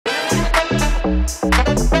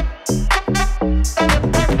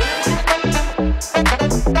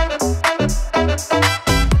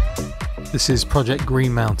This is Project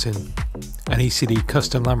Green Mountain, an E.C.D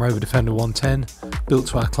custom Land Rover Defender 110 built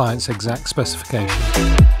to our client's exact specification.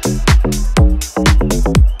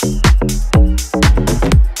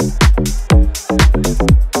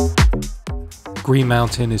 Green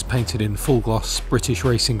Mountain is painted in full gloss British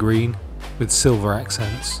racing green with silver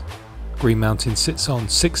accents. Green Mountain sits on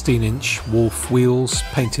 16-inch Wolf wheels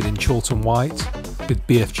painted in Chawton white with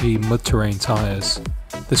BFG mud terrain tyres.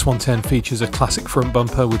 This 110 features a classic front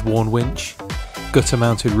bumper with worn winch, gutter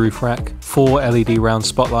mounted roof rack, 4 LED round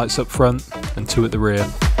spotlights up front and 2 at the rear.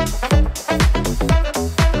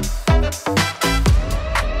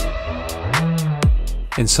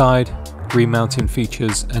 Inside, Green Mountain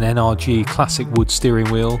features an NRG classic wood steering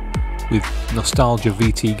wheel with Nostalgia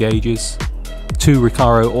VT gauges, 2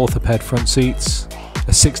 Recaro orthoped front seats,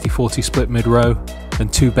 a 60/40 split mid-row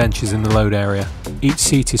and 2 benches in the load area. Each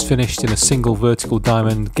seat is finished in a single vertical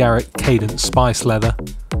diamond Garrett Cadence Spice leather,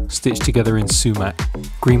 stitched together in sumac.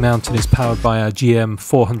 Green Mountain is powered by our GM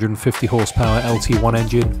 450 horsepower LT1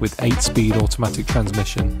 engine with 8-speed automatic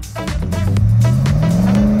transmission.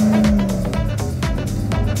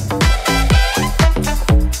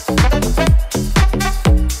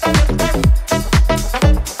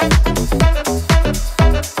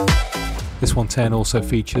 This 110 also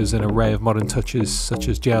features an array of modern touches such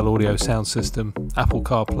as JL Audio sound system, Apple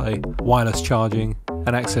CarPlay, wireless charging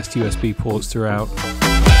and access to USB ports throughout.